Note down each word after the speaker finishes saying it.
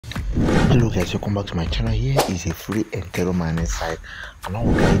Hello guys, welcome back to my channel. Here is a free Ethereum mining site, and I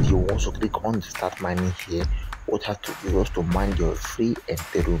will guide you. Once you click on the start mining here, what you have to do is to mine your free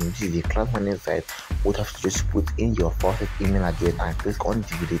Ethereum. This is a cloud mining site. What you have to just put in your first email address and click on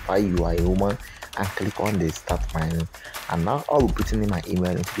the verify you are a human and click on the start mining. And now I'll be putting in my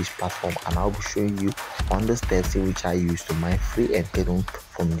email into this platform, and I'll be showing you on the steps in which I use to mine free Ethereum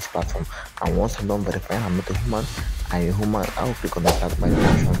from this platform. And once I'm done verifying I'm not a human, I'm a human, I'll click on the start mining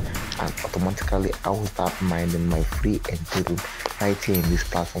option, and automatically I will start mining my free Ethereum right here in this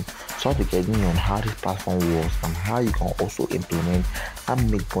platform. So I'll be guiding you on how this platform works and how you can also implement and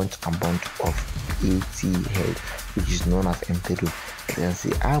make bunch and bunch of ETH, which is known as Ethereum. As you can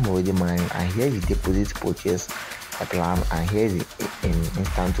see, I'm already mining, and here is the deposit purchase plan, and here is the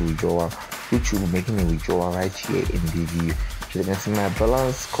instant withdrawal, which will be making a withdrawal right here in the view. So you can see my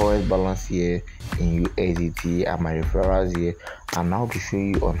current balance here in USDT and my referrals here, and I'll be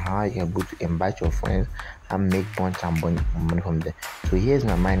showing you on how you can able to invite your friends and make bunch and bunch of money from there. So here's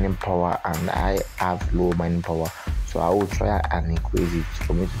my mining power, and I have low mining power, so I will try and increase it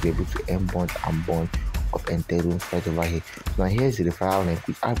for me to be able to earn bunch and bunch of Ethereum right over here. So now here's the referral link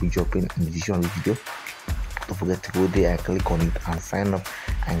which I'll be dropping in the description of the video. Don't forget to go there and click on it and sign up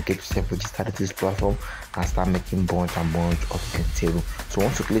and get yourself registered to this platform and start making bunch and bunch of Ethereum. So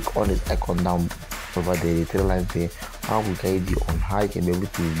once you click on this icon down over there, the three lines there, I will guide you on how you can be able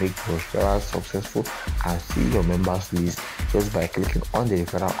to make your referrals successful and see your members list just by clicking on the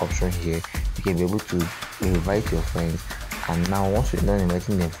referral option here. You can be able to invite your friends, and now once you're done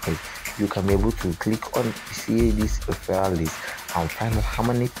inviting them friends, you can be able to click on see this referral list and find out how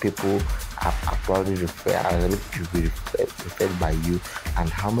many people have actually referred by you and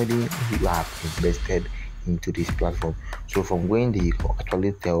how many you have invested into this platform. So from going there, you can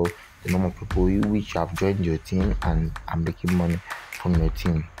actually tell the number of people which have joined your team and are making money from your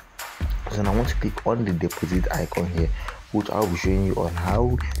team. So now I want to click on the deposit icon here, which I'll be showing you on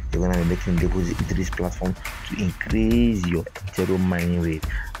how you're gonna be making deposit into this platform to increase your Ethereum mining rate.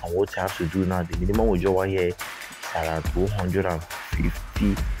 And what you have to do now, the minimum withdrawal here is around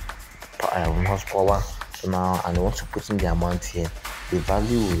 250 horsepower. So now I want to put in the amount here. The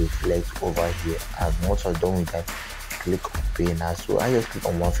value will reflect over here, and once I'm done with that, click on pay now. So I just click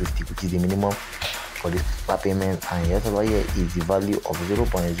on 150, which is the minimum for this particular payment, and yes, over here is the value of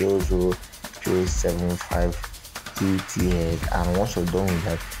 0.00375 ETH. And once you're done with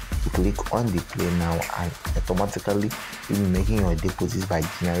that, you click on the play now, and automatically you'll be making your deposits by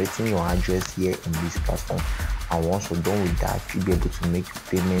generating your address here in this platform. And once you're done with that, you'll be able to make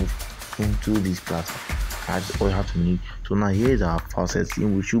payments into this platform. That's all you have to need. So now here is our process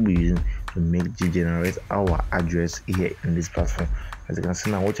in which you'll be using to generate our address here in this platform. As you can see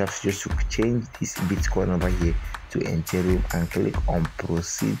now, what you have to just to change this Bitcoin over here to Ethereum and click on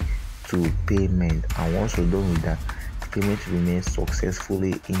proceed to payment. And once you're done with that, the payment will remain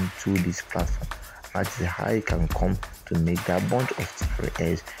successfully into this platform. That is how you can come to make that bunch of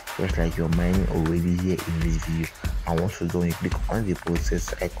TRS just like you're mining already here in this video. And once you're done, you click on the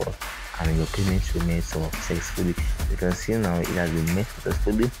process icon and your payment will made successfully. You can see now it has been made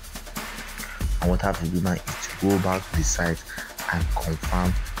successfully, and what I have to do now is to go back to the site and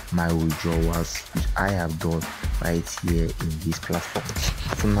confirm my withdrawals, which I have done right here in this platform.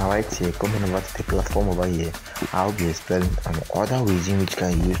 So now right here, coming over to the platform over here, I'll be explaining other ways in which you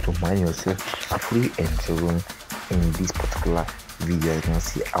can use to mine yourself free Ethereum in this particular video. You can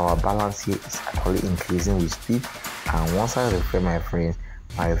see our balance here is actually increasing with speed, and once I refer my friends,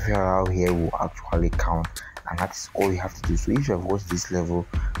 my referral here will actually count, and that is all you have to do. So if you have watched this level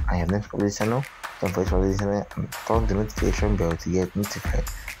and you have not followed this channel, don't forget to follow this channel and turn the notification bell to get notified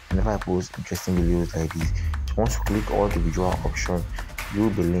whenever I post interesting videos like this. So once you click on the withdrawal option, you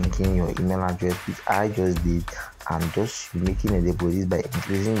will be linking your email address, which I just did, and just making a deposit by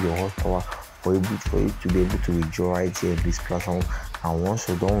increasing your horsepower for you to be able to withdraw right here in this platform. And once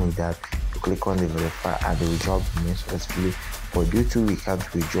you're done with that, you click on the verify and the withdrawal remains successfully. But due to we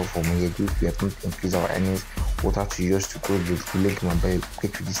can't withdraw from here, due to we have not increased our earnings, what have to use to go to the link in my bio,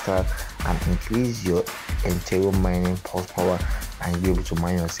 click register and increase your Ethereum mining horsepower, and you'll be able to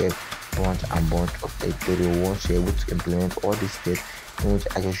mine yourself bunch and bunch of Ethereum once you're able to implement all these steps in which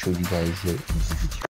I just showed you guys here in this video.